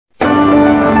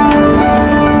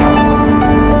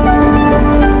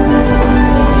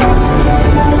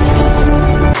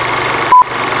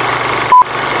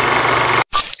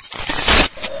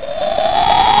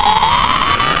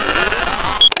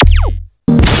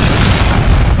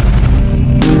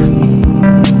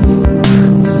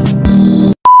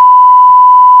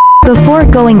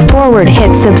Going forward,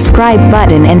 hit subscribe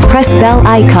button and press bell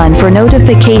icon for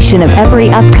notification of every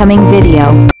upcoming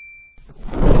video.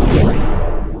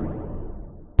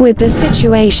 With the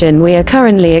situation we are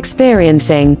currently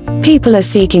experiencing, people are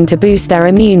seeking to boost their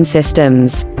immune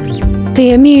systems.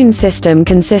 The immune system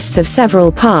consists of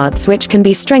several parts which can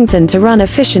be strengthened to run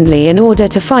efficiently in order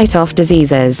to fight off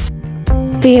diseases.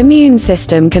 The immune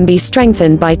system can be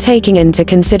strengthened by taking into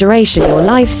consideration your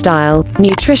lifestyle,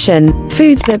 nutrition,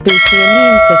 foods that boost the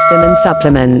immune system and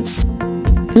supplements.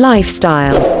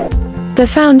 Lifestyle. The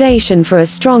foundation for a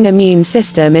strong immune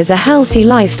system is a healthy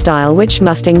lifestyle which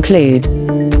must include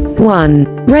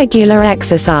 1. Regular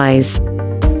exercise.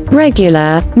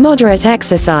 Regular, moderate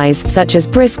exercise such as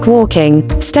brisk walking,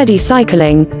 steady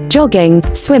cycling, jogging,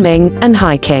 swimming, and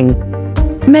hiking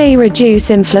may reduce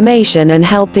inflammation and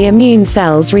help the immune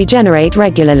cells regenerate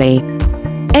regularly.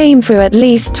 Aim for at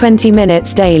least 20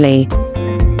 minutes daily.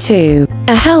 2.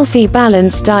 A healthy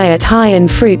balanced diet high in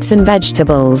fruits and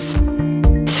vegetables.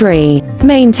 3.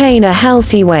 Maintain a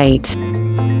healthy weight.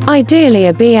 Ideally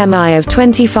a BMI of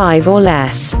 25 or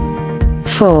less.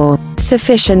 4.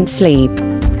 Sufficient sleep.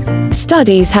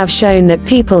 Studies have shown that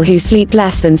people who sleep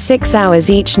less than 6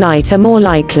 hours each night are more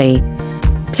likely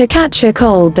to catch a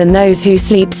cold than those who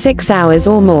sleep 6 hours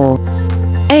or more.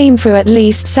 Aim for at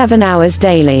least 7 hours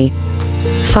daily.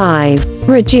 5.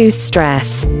 Reduce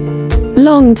stress.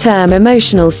 Long-term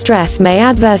emotional stress may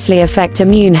adversely affect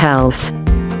immune health.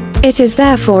 It is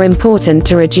therefore important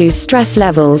to reduce stress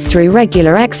levels through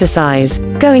regular exercise,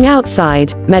 going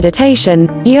outside,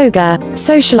 meditation, yoga,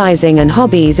 socializing and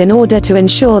hobbies in order to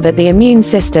ensure that the immune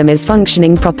system is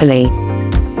functioning properly.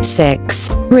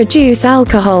 6. Reduce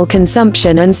alcohol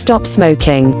consumption and stop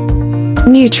smoking.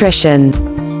 Nutrition.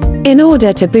 In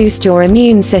order to boost your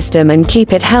immune system and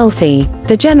keep it healthy,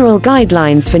 the general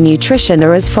guidelines for nutrition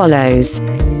are as follows.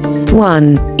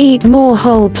 1. Eat more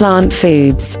whole plant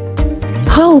foods.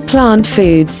 Whole plant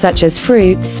foods such as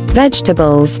fruits,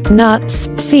 vegetables, nuts,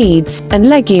 seeds, and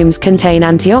legumes contain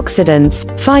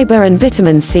antioxidants, fiber and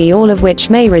vitamin C, all of which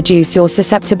may reduce your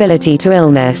susceptibility to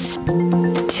illness.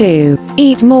 2.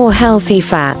 Eat more healthy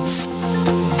fats.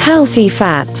 Healthy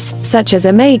fats, such as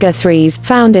omega-3s,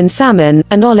 found in salmon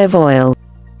and olive oil,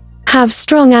 have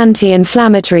strong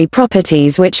anti-inflammatory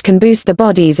properties which can boost the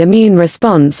body's immune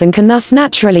response and can thus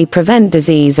naturally prevent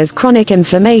disease, as chronic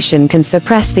inflammation can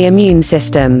suppress the immune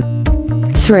system.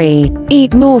 3.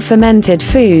 Eat more fermented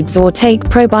foods or take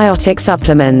probiotic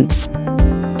supplements.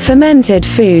 Fermented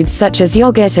foods such as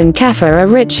yogurt and kefir are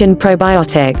rich in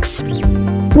probiotics,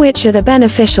 which are the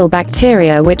beneficial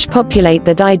bacteria which populate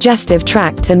the digestive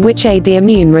tract and which aid the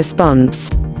immune response.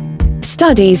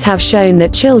 Studies have shown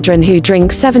that children who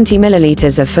drink 70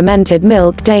 milliliters of fermented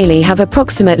milk daily have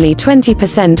approximately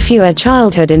 20% fewer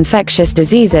childhood infectious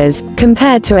diseases,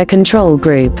 compared to a control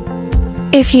group.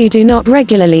 If you do not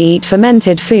regularly eat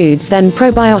fermented foods, then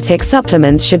probiotic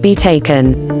supplements should be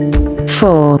taken.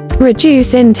 4.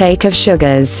 Reduce intake of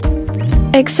sugars.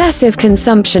 Excessive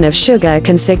consumption of sugar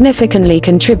can significantly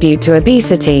contribute to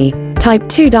obesity, type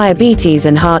 2 diabetes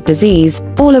and heart disease,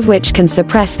 all of which can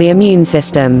suppress the immune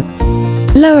system.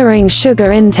 Lowering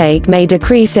sugar intake may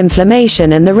decrease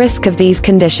inflammation and the risk of these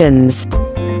conditions.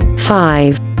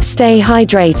 5. Stay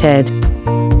hydrated.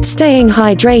 Staying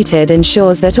hydrated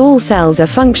ensures that all cells are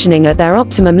functioning at their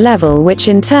optimum level, which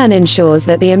in turn ensures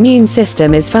that the immune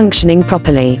system is functioning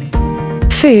properly.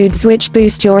 Foods which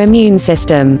boost your immune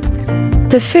system.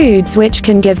 The foods which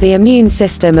can give the immune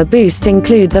system a boost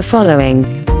include the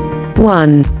following.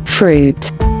 1.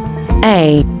 Fruit.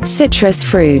 A. Citrus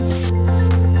fruits.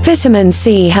 Vitamin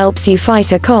C helps you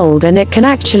fight a cold, and it can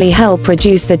actually help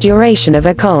reduce the duration of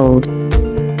a cold.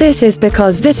 This is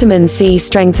because vitamin C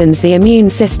strengthens the immune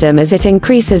system as it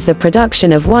increases the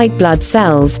production of white blood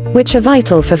cells, which are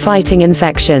vital for fighting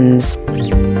infections.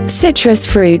 Citrus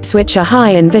fruits which are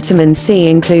high in vitamin C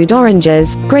include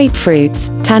oranges, grapefruits,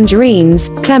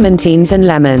 tangerines, clementines and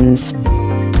lemons.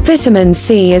 Vitamin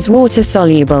C is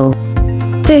water-soluble.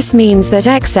 This means that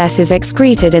excess is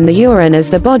excreted in the urine as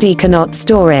the body cannot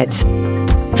store it.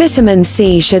 Vitamin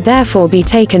C should therefore be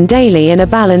taken daily in a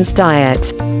balanced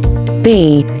diet.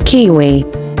 B. Kiwi.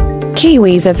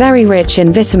 Kiwis are very rich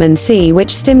in vitamin C,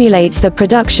 which stimulates the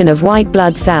production of white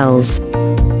blood cells,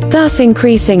 thus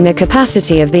increasing the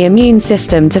capacity of the immune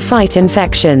system to fight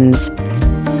infections.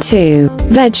 2.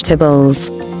 Vegetables.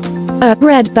 A.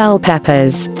 Red bell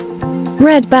peppers.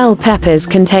 Red bell peppers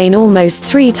contain almost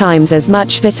 3 times as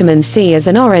much vitamin C as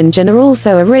an orange and are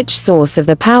also a rich source of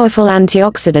the powerful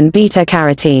antioxidant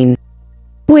beta-carotene,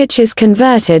 which is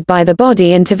converted by the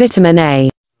body into vitamin A.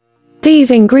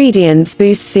 These ingredients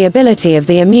boosts the ability of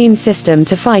the immune system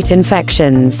to fight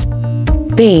infections.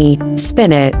 B.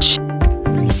 Spinach.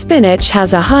 Spinach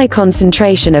has a high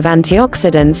concentration of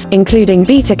antioxidants, including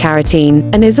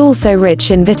beta-carotene, and is also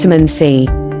rich in vitamin C.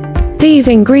 These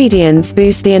ingredients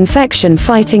boost the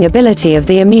infection-fighting ability of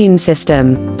the immune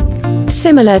system.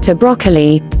 Similar to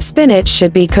broccoli, spinach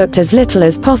should be cooked as little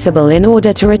as possible in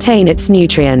order to retain its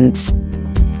nutrients.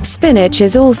 Spinach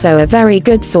is also a very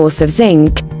good source of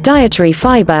zinc, dietary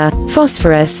fiber,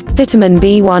 phosphorus, vitamin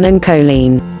B1 and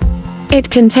choline. It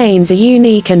contains a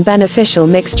unique and beneficial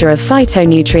mixture of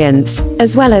phytonutrients,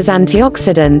 as well as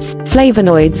antioxidants,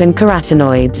 flavonoids and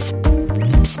carotenoids.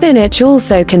 Spinach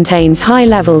also contains high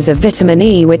levels of vitamin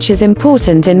E, which is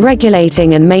important in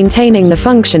regulating and maintaining the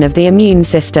function of the immune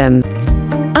system.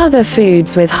 Other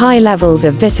foods with high levels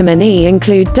of vitamin E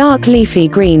include dark leafy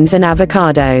greens and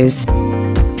avocados.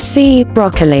 C.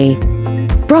 Broccoli.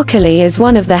 Broccoli is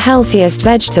one of the healthiest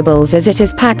vegetables as it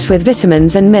is packed with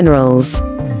vitamins and minerals.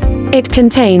 It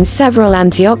contains several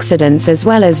antioxidants as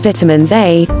well as vitamins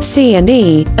A, C and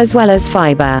E, as well as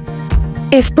fiber.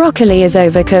 If broccoli is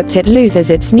overcooked, it loses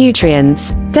its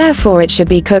nutrients, therefore it should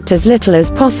be cooked as little as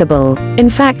possible. In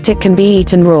fact, it can be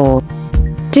eaten raw.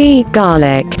 D.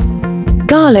 Garlic.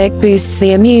 Garlic boosts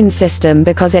the immune system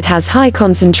because it has high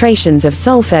concentrations of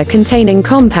sulfur-containing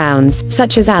compounds,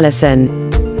 such as allicin.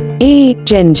 E.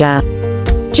 Ginger.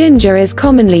 Ginger is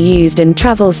commonly used in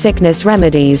travel sickness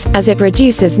remedies, as it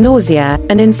reduces nausea,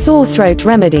 and in sore throat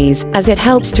remedies, as it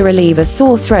helps to relieve a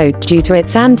sore throat due to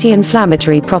its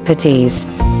anti-inflammatory properties.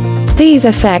 These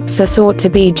effects are thought to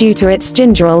be due to its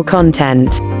gingerol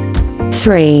content.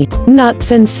 3.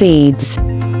 Nuts and seeds.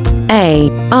 A.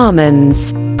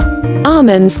 Almonds.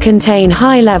 Almonds contain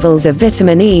high levels of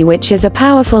vitamin E, which is a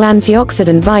powerful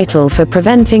antioxidant vital for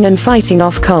preventing and fighting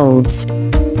off colds.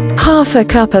 Half a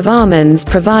cup of almonds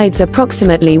provides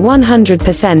approximately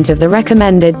 100% of the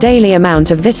recommended daily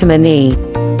amount of vitamin E.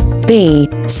 B.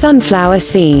 Sunflower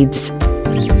seeds.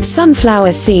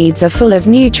 Sunflower seeds are full of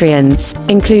nutrients,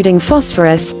 including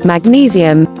phosphorus,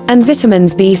 magnesium, and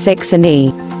vitamins B6 and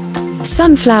E.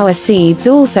 Sunflower seeds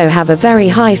also have a very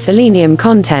high selenium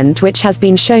content, which has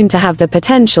been shown to have the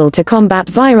potential to combat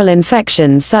viral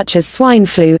infections such as swine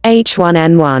flu,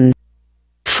 H1N1.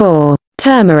 4.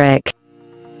 Turmeric.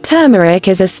 Turmeric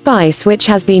is a spice which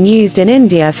has been used in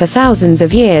India for thousands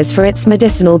of years for its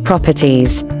medicinal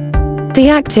properties. The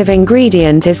active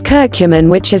ingredient is curcumin,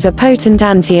 which is a potent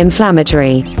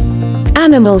anti-inflammatory.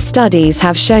 Animal studies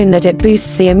have shown that it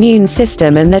boosts the immune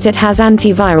system and that it has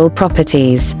antiviral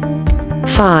properties.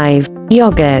 5.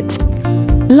 Yogurt.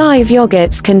 Live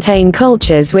yogurts contain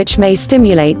cultures which may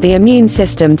stimulate the immune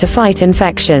system to fight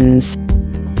infections.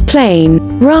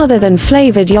 Plain, rather than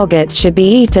flavored yogurts should be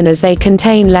eaten as they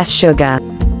contain less sugar.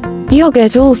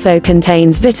 Yogurt also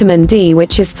contains vitamin D,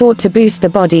 which is thought to boost the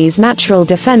body's natural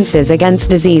defenses against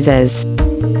diseases.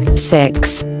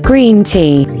 6. Green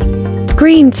tea.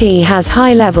 Green tea has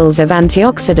high levels of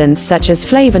antioxidants such as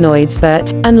flavonoids,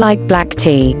 but, unlike black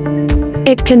tea,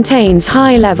 it contains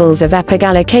high levels of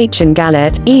epigallocatechin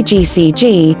gallate,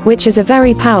 EGCG, which is a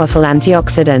very powerful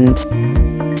antioxidant.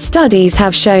 Studies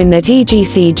have shown that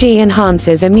EGCG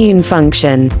enhances immune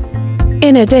function.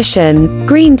 In addition,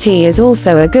 green tea is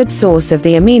also a good source of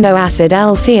the amino acid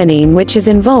L-theanine, which is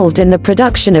involved in the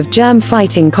production of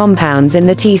germ-fighting compounds in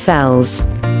the T cells.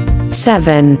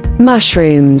 7.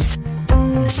 Mushrooms.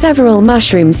 Several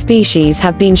mushroom species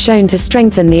have been shown to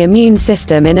strengthen the immune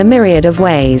system in a myriad of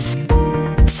ways.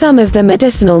 Some of the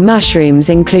medicinal mushrooms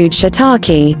include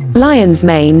shiitake, lion's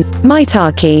mane,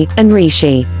 maitake, and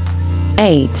reishi.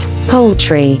 8.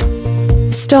 Poultry.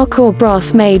 Stock or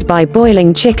broth made by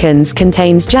boiling chickens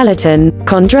contains gelatin,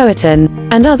 chondroitin,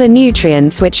 and other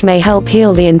nutrients which may help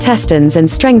heal the intestines and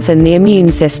strengthen the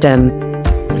immune system.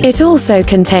 It also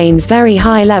contains very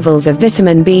high levels of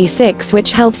vitamin B6,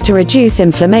 which helps to reduce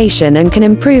inflammation and can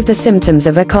improve the symptoms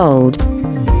of a cold.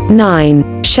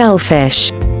 9.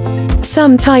 Shellfish.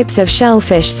 Some types of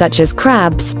shellfish such as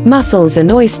crabs, mussels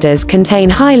and oysters contain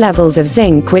high levels of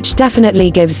zinc, which definitely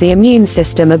gives the immune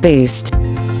system a boost.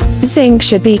 Zinc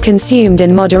should be consumed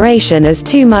in moderation, as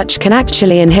too much can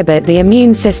actually inhibit the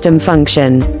immune system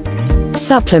function.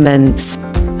 Supplements.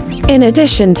 In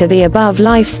addition to the above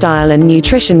lifestyle and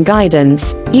nutrition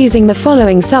guidance, using the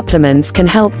following supplements can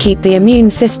help keep the immune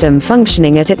system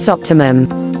functioning at its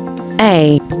optimum.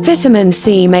 A. Vitamin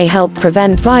C may help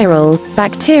prevent viral,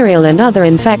 bacterial and other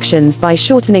infections by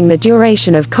shortening the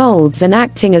duration of colds and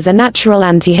acting as a natural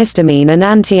antihistamine and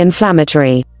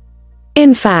anti-inflammatory.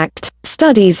 In fact,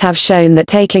 studies have shown that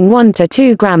taking 1 to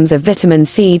 2 grams of vitamin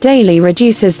C daily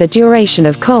reduces the duration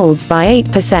of colds by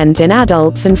 8% in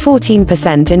adults and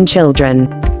 14% in children.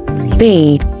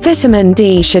 B. Vitamin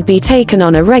D should be taken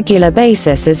on a regular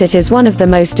basis as it is one of the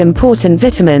most important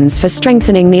vitamins for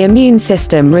strengthening the immune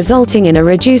system, resulting in a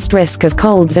reduced risk of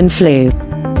colds and flu.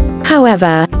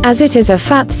 However, as it is a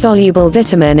fat-soluble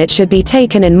vitamin, it should be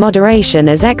taken in moderation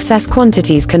as excess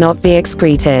quantities cannot be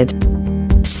excreted.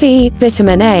 C.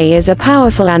 Vitamin A is a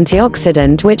powerful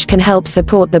antioxidant which can help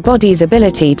support the body's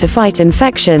ability to fight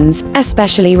infections,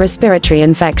 especially respiratory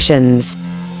infections.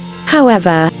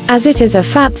 However, as it is a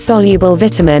fat-soluble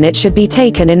vitamin, it should be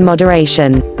taken in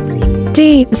moderation.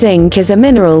 D. Zinc is a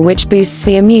mineral which boosts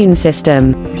the immune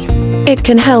system. It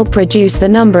can help reduce the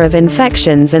number of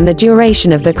infections and the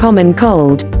duration of the common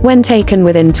cold, when taken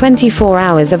within 24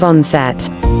 hours of onset.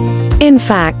 In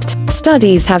fact,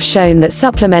 studies have shown that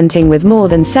supplementing with more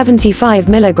than 75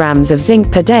 milligrams of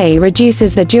zinc per day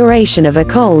reduces the duration of a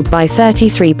cold by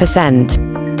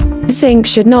 33%. Zinc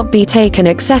should not be taken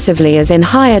excessively as in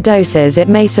higher doses it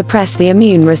may suppress the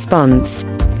immune response.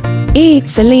 E.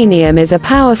 Selenium is a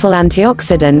powerful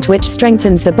antioxidant which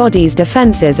strengthens the body's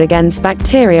defenses against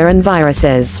bacteria and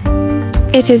viruses.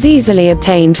 It is easily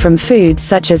obtained from foods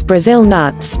such as Brazil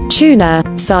nuts, tuna,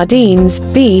 sardines,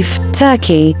 beef,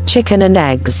 turkey, chicken and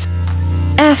eggs.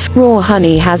 F. Raw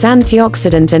honey has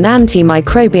antioxidant and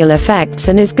antimicrobial effects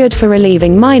and is good for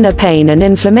relieving minor pain and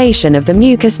inflammation of the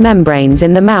mucous membranes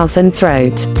in the mouth and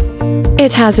throat.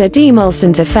 It has a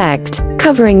demulcent effect,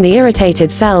 covering the irritated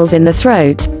cells in the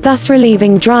throat, thus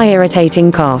relieving dry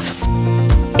irritating coughs.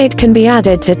 It can be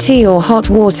added to tea or hot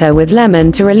water with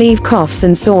lemon to relieve coughs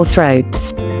and sore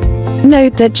throats.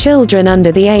 Note that children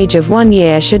under the age of 1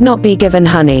 year should not be given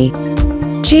honey.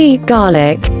 G.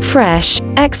 Garlic, fresh,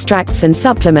 extracts and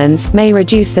supplements may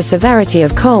reduce the severity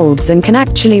of colds and can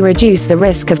actually reduce the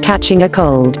risk of catching a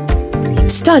cold.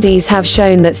 Studies have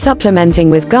shown that supplementing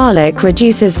with garlic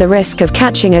reduces the risk of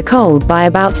catching a cold by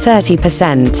about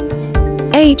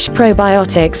 30%. H.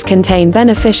 Probiotics contain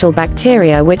beneficial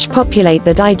bacteria which populate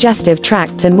the digestive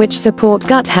tract and which support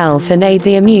gut health and aid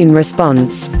the immune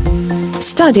response.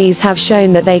 Studies have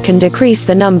shown that they can decrease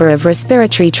the number of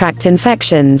respiratory tract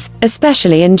infections,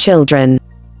 especially in children.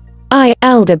 I.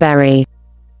 Elderberry.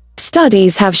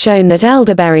 Studies have shown that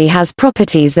elderberry has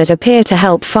properties that appear to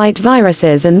help fight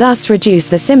viruses and thus reduce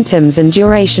the symptoms and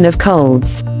duration of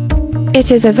colds.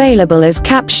 It is available as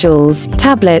capsules,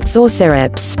 tablets or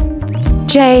syrups.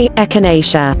 J.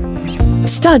 Echinacea.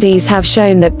 Studies have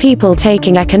shown that people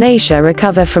taking echinacea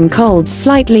recover from colds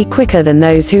slightly quicker than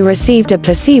those who received a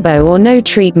placebo or no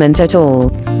treatment at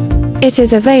all. It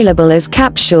is available as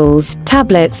capsules,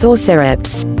 tablets or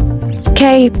syrups.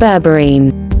 K.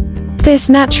 Berberine. This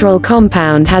natural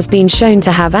compound has been shown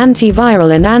to have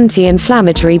antiviral and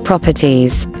anti-inflammatory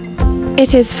properties.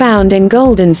 It is found in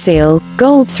golden seal,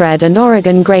 goldthread and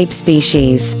Oregon grape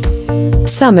species.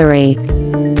 Summary.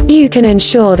 You can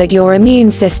ensure that your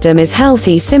immune system is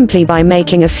healthy simply by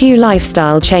making a few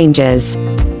lifestyle changes,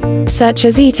 such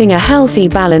as eating a healthy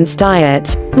balanced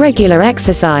diet, regular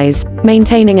exercise,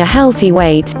 maintaining a healthy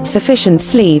weight, sufficient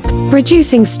sleep,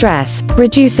 reducing stress,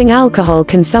 reducing alcohol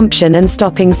consumption and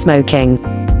stopping smoking.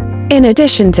 In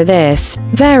addition to this,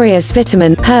 various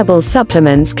vitamin herbal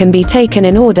supplements can be taken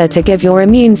in order to give your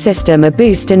immune system a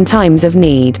boost in times of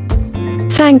need.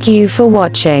 Thank you for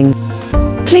watching.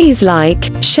 Please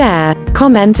like, share,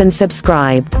 comment and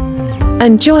subscribe.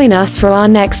 And join us for our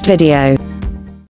next video.